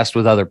obsessed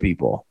with other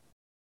people.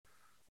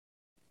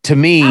 To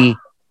me,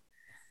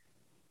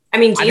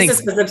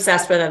 Jesus was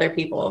obsessed with other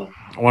people.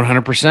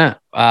 100%.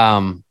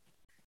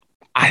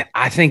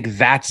 I think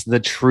that's the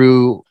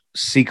true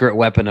secret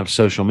weapon of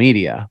social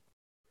media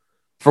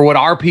for what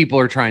our people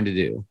are trying to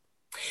do.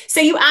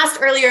 So you asked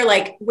earlier,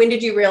 like, when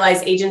did you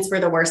realize agents were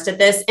the worst at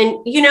this? And,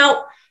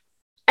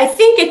 I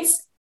think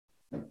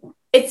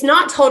it's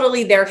not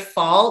totally their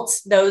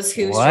fault. Those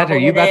who are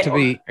you about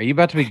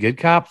to be good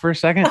cop for a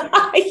second?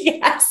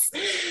 Yes.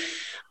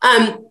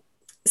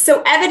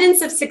 So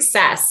evidence of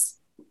success,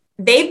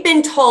 they've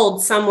been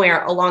told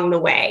somewhere along the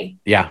way.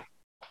 Yeah.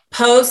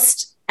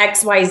 Post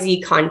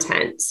XYZ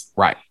content.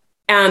 Right.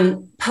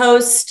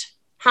 Post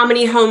how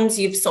many homes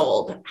you've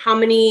sold, how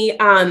many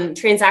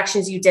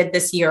transactions you did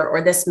this year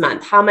or this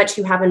month, how much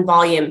you have in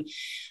volume.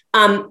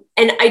 And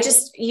I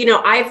just,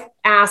 I've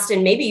asked,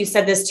 and maybe you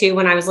said this too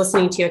when I was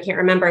listening to you, I can't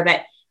remember,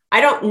 but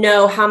I don't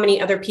know how many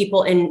other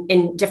people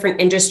in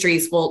different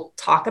industries will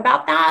talk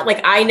about that.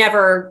 Like I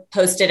never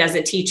posted as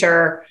a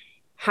teacher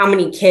how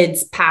many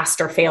kids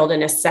passed or failed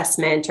an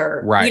assessment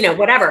or,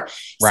 whatever.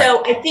 Right.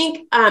 So I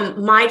think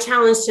my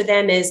challenge to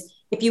them is,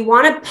 if you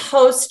want to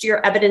post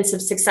your evidence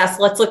of success,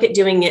 let's look at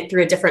doing it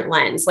through a different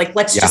lens. Like,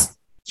 let's just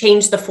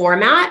change the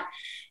format,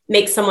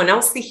 make someone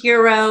else the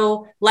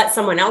hero, let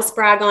someone else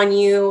brag on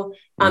you.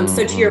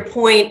 So to your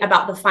point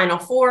about the Final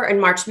Four and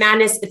March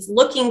Madness, it's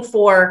looking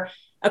for,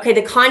 okay,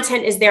 the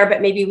content is there,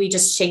 but maybe we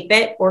just shape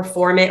it or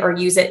form it or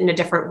use it in a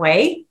different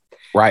way.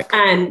 Right.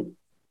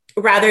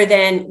 Rather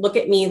than look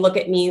at me,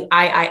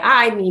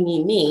 I,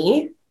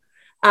 me.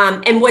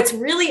 And what's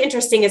really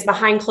interesting is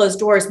behind closed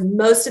doors,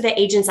 most of the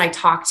agents I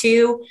talk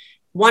to,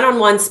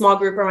 one-on-one, small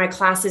group or my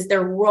classes,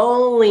 they're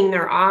rolling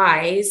their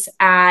eyes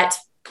at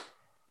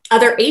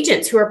other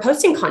agents who are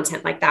posting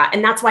content like that.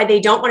 And that's why they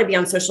don't want to be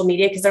on social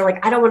media, because they're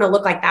like, I don't want to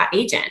look like that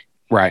agent.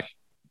 Right.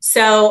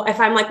 So if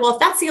I'm like, well, if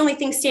that's the only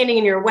thing standing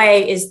in your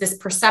way is this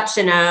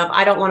perception of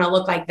I don't want to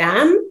look like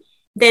them,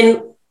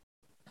 then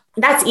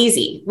that's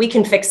easy. We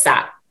can fix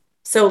that.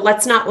 So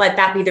let's not let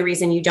that be the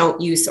reason you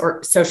don't use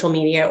social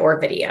media or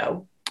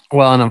video.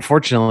 Well, and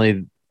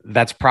unfortunately,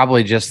 that's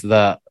probably just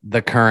the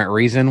current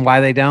reason why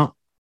they don't.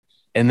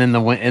 And then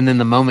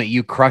the moment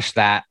you crush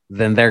that,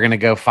 then they're going to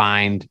go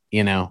find,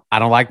 I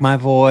don't like my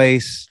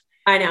voice.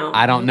 I know.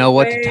 I don't know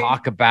what to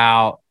talk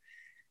about,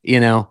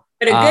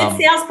 But a good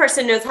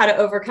salesperson knows how to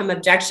overcome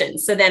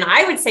objections. So then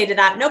I would say to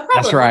that, no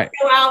problem. That's right.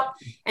 Let's go out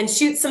and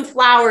shoot some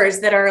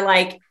flowers that are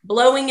like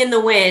blowing in the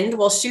wind.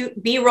 We'll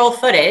shoot B-roll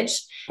footage.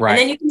 Right. And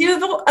then you can do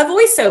a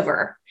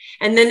voiceover.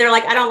 And then they're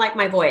like, I don't like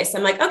my voice.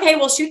 I'm like, okay,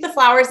 we'll shoot the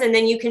flowers. And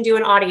then you can do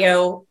an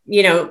audio,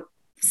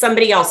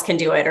 somebody else can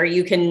do it, or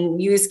you can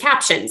use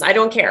captions. I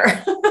don't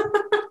care.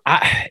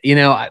 I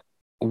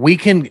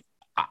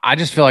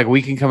just feel like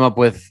we can come up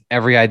with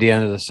every idea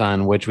under the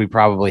sun, which we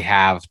probably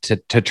have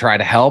to try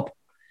to help.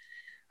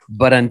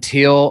 But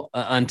until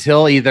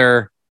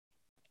either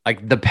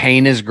like the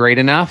pain is great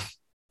enough,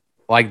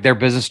 like their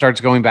business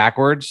starts going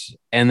backwards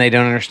and they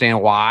don't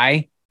understand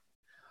why,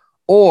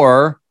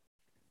 or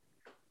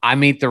I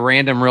meet the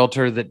random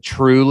realtor that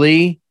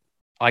truly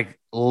like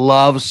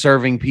loves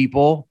serving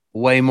people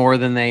way more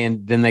than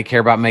they care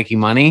about making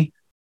money,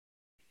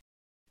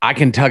 I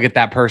can tug at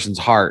that person's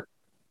heart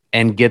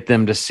and get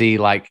them to see,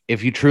 like,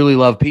 if you truly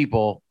love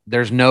people,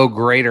 there's no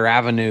greater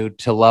avenue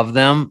to love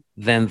them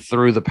than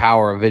through the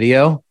power of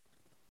video.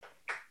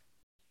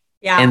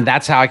 Yeah. And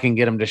that's how I can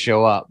get them to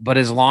show up. But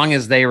as long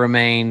as they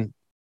remain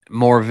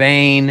more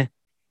vain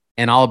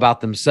and all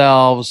about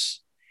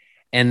themselves,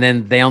 and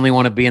then they only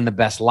want to be in the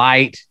best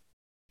light,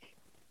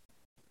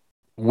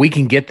 we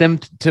can get them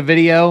to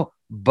video,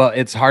 but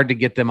it's hard to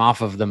get them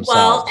off of themselves.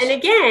 Well, and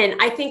again,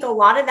 I think a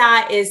lot of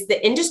that is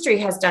the industry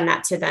has done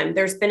that to them.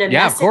 There's been a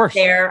message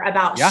there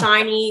about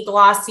shiny,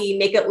 glossy,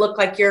 make it look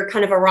like you're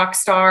kind of a rock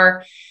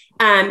star.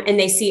 And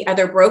they see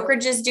other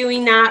brokerages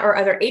doing that or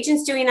other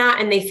agents doing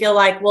that. And they feel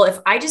like, well, if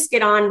I just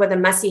get on with a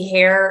messy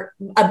hair,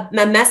 a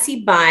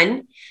messy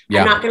bun,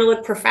 I'm not going to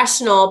look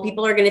professional.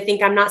 People are going to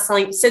think I'm not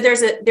selling. So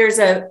there's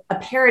a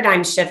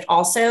paradigm shift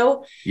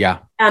also. Yeah.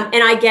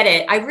 And I get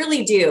it. I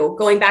really do.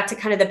 Going back to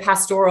kind of the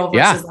pastoral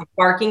versus like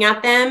barking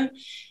at them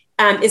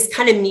is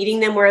kind of meeting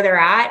them where they're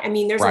at. I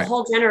mean, there's a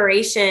whole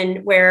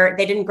generation where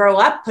they didn't grow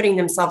up putting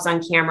themselves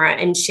on camera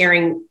and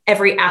sharing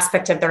every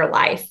aspect of their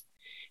life.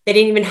 They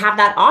didn't even have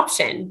that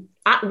option.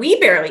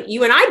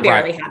 You and I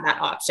barely had that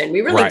option.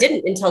 We really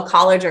didn't until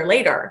college or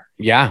later.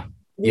 Yeah.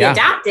 We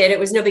adapted. It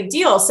was no big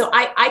deal. So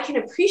I can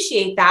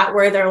appreciate that,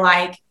 where they're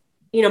like,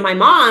 my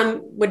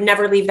mom would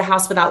never leave the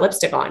house without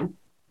lipstick on.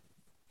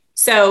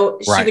 So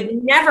she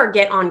would never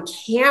get on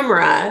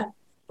camera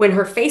when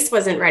her face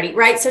wasn't ready.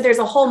 Right. So there's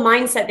a whole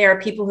mindset there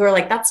of people who are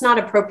like, that's not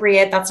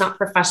appropriate. That's not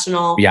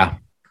professional. Yeah.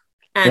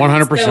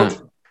 100%.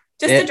 So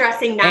just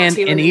addressing that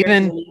too. And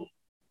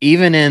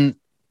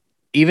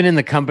even in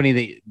the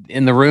company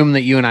in the room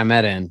that you and I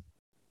met in,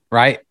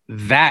 right?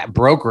 That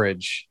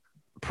brokerage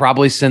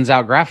probably sends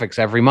out graphics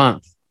every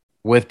month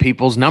with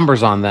people's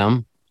numbers on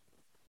them.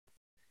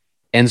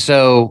 And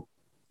so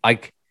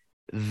like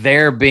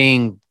they're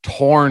being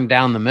torn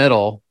down the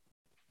middle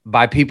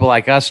by people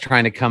like us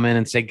trying to come in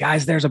and say,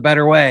 guys, there's a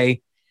better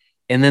way.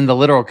 And then the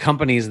literal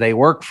companies they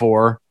work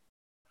for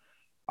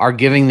are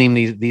giving them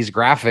these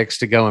graphics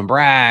to go and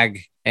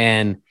brag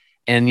and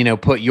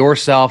put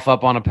yourself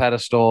up on a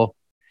pedestal.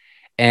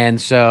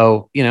 And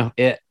so,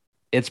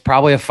 it's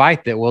probably a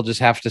fight that we'll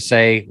just have to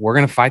say, we're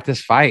going to fight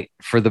this fight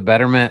for the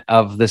betterment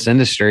of this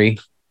industry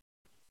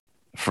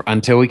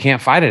until we can't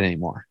fight it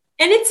anymore.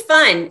 And it's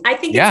fun. I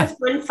think it's a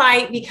fun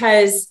fight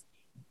because,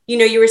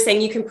 you were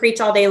saying you can preach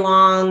all day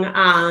long.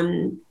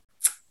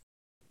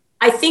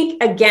 I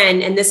think,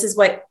 again, and this is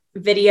what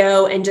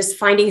video and just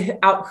finding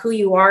out who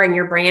you are and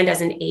your brand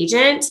as an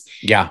agent.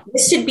 Yeah.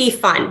 This should be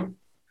fun.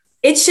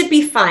 It should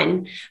be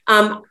fun.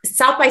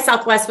 South by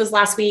Southwest was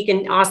last week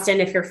in Austin,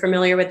 if you're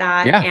familiar with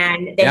that. Yeah.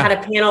 And they had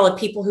a panel of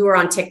people who were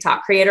on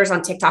TikTok, creators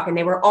on TikTok, and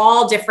they were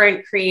all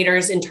different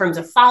creators in terms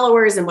of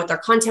followers and what their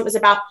content was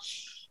about.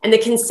 And the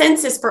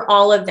consensus for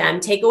all of them,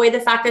 take away the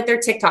fact that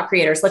they're TikTok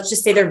creators. Let's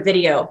just say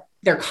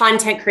they're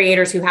content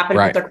creators who happen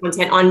to put their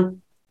content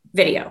on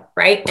video,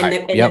 right?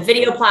 And the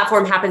video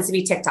platform happens to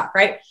be TikTok,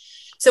 right?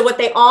 So what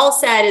they all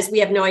said is, we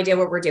have no idea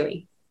what we're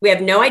doing. We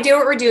have no idea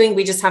what we're doing.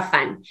 We just have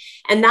fun.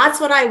 And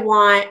that's what I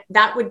want.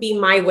 That would be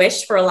my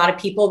wish for a lot of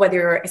people, whether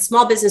you're a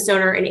small business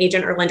owner, an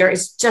agent, or lender,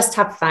 is just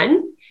have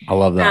fun. I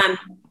love that.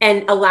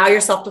 And allow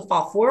yourself to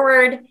fall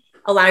forward,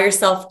 allow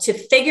yourself to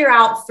figure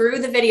out through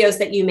the videos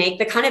that you make,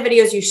 the kind of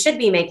videos you should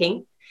be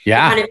making, the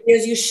kind of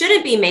videos you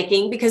shouldn't be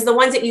making, because the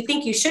ones that you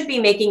think you should be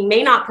making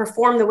may not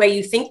perform the way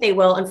you think they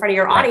will in front of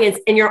your audience.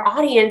 And your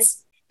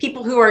audience,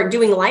 people who are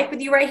doing life with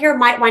you right here,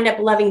 might wind up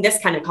loving this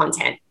kind of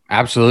content.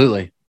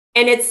 Absolutely.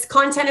 And it's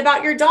content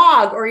about your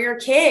dog or your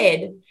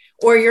kid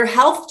or your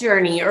health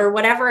journey or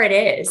whatever it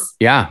is.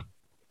 Yeah.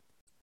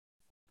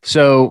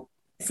 So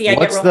I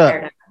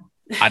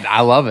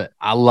love it.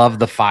 I love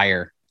the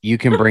fire. You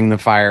can bring the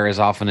fire as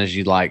often as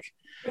you'd like.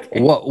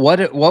 What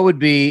would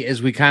be,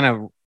 as we kind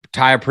of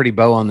tie a pretty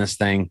bow on this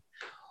thing,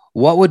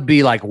 what would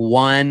be like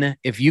one,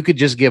 if you could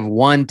just give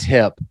one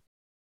tip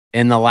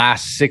in the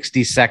last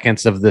 60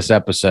 seconds of this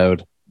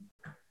episode,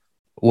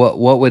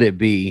 what would it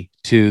be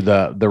to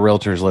the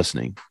realtors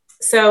listening?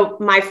 So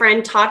my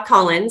friend Todd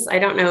Collins, I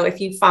don't know if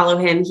you follow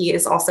him. He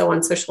is also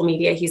on social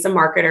media. He's a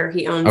marketer.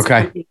 He owns a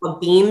company called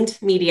Beamed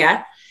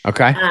Media.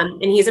 Okay.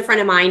 And he's a friend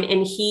of mine.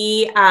 And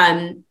he,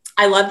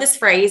 I love this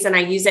phrase, and I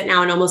use it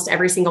now in almost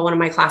every single one of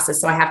my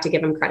classes. So I have to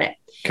give him credit.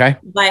 Okay.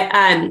 But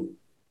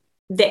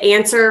the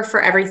answer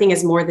for everything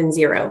is more than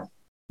zero.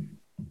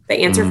 The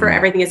answer for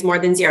everything is more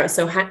than zero.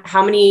 So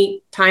how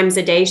many times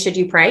a day should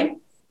you pray?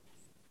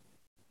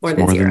 More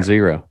than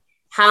zero.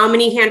 How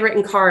many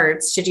handwritten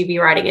cards should you be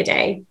writing a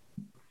day?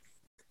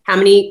 How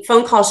many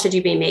phone calls should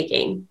you be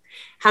making?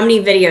 How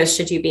many videos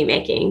should you be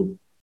making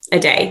a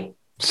day?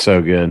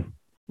 So good.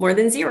 More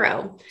than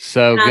zero.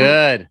 So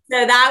good.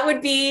 So that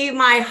would be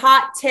my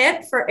hot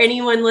tip for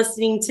anyone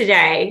listening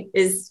today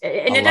is,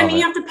 and it doesn't mean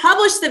you have to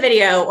publish the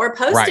video or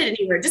post it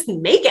anywhere. Just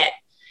make it.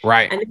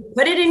 Right. And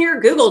put it in your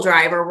Google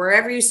Drive or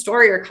wherever you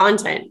store your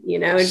content,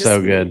 just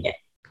so good.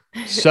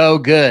 So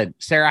good.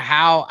 Sarah,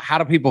 how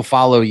do people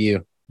follow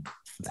you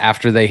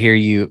after they hear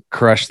you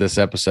crush this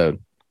episode?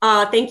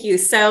 Thank you.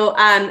 So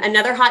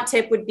another hot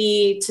tip would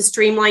be to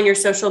streamline your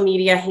social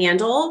media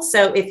handle.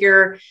 So if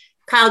you're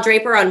Kyle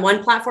Draper on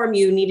one platform,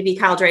 you need to be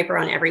Kyle Draper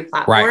on every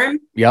platform. Right.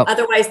 Yep.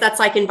 Otherwise, that's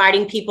like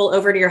inviting people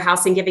over to your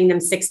house and giving them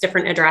 6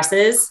 different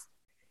addresses.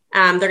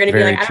 They're going to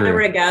be like, I don't know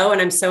where to go.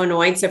 And I'm so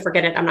annoyed. So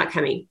forget it. I'm not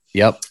coming.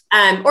 Yep.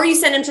 Or you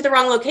send them to the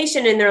wrong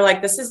location and they're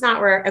like, this is not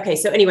where. Okay.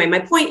 So anyway, my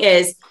point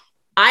is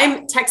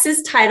I'm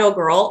Texas Title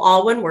Girl,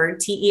 all one word,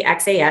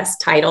 TEXAS,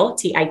 title,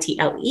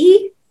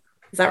 TITLE.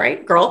 Is that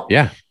right? Girl.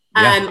 Yeah.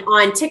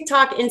 On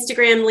TikTok,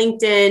 Instagram,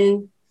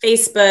 LinkedIn,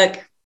 Facebook.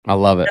 I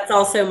love it. That's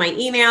also my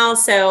email.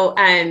 So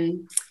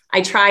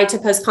I try to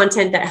post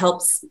content that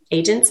helps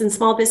agents and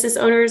small business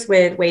owners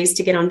with ways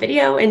to get on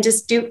video and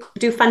just do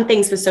fun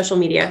things with social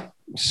media.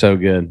 So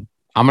good.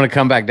 I'm going to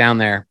come back down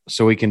there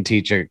so we can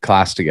teach a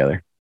class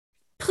together.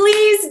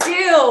 Please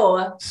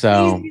do.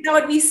 So please do. That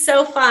would be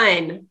so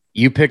fun.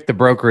 You pick the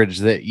brokerage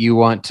that you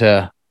want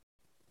to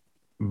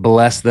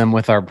bless them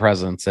with our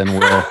presence,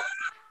 and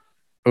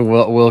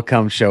we'll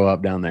come show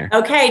up down there.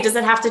 Okay. Does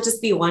it have to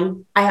just be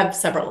one? I have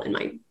several in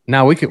mind.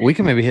 No, we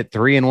can maybe hit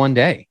 3 in one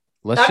day.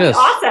 That'd be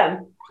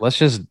awesome. Let's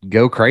just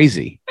go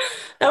crazy.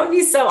 That would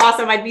be so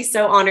awesome. I'd be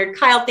so honored.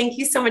 Kyle, thank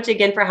you so much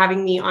again for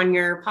having me on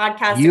your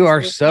podcast. You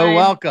are so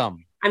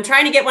welcome. I'm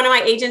trying to get one of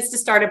my agents to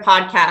start a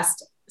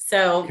podcast.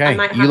 So okay.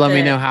 You let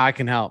me know how I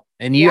can help.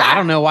 And I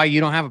don't know why you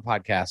don't have a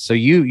podcast. So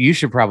you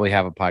should probably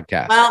have a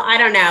podcast. Well, I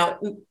don't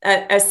know.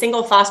 A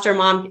single foster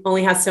mom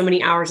only has so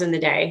many hours in the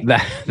day.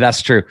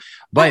 That's true.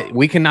 But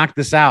we can knock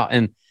this out.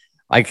 And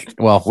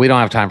we don't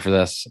have time for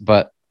this,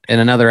 but in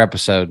another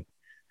episode,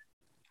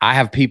 I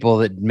have people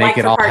that make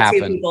it all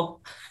happen.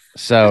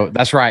 So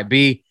that's right.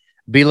 Be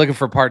looking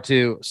for part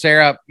 2.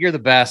 Sarah, you're the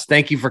best.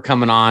 Thank you for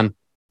coming on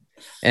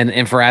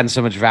and for adding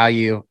so much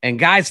value. And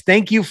guys,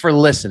 thank you for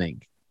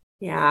listening.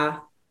 Yeah.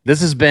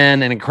 This has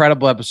been an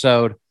incredible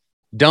episode.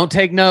 Don't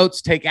take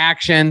notes, take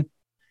action.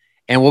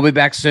 And we'll be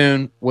back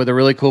soon with a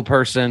really cool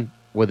person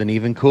with an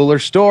even cooler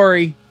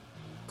story.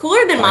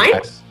 Cooler than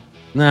mine?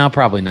 No,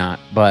 probably not.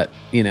 But,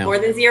 More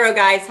than zero,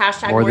 guys.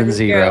 Hashtag more than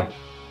zero.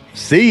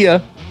 See ya.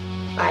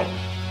 Bye.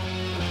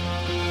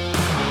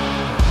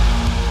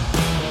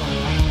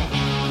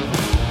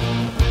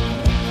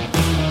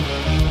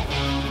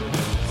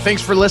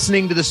 Thanks for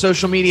listening to the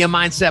Social Media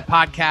Mindset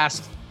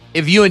Podcast.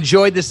 If you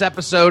enjoyed this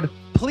episode,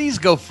 please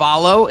go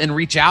follow and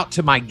reach out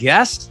to my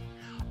guest.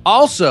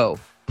 Also,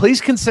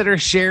 please consider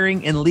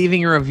sharing and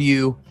leaving a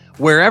review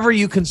wherever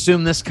you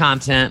consume this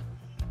content,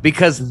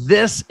 because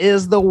this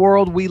is the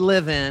world we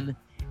live in,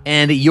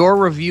 and your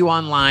review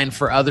online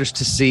for others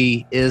to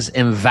see is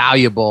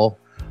invaluable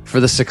for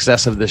the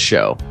success of this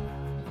show.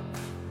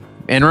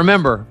 And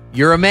remember,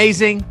 you're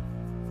amazing.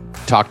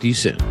 Talk to you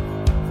soon.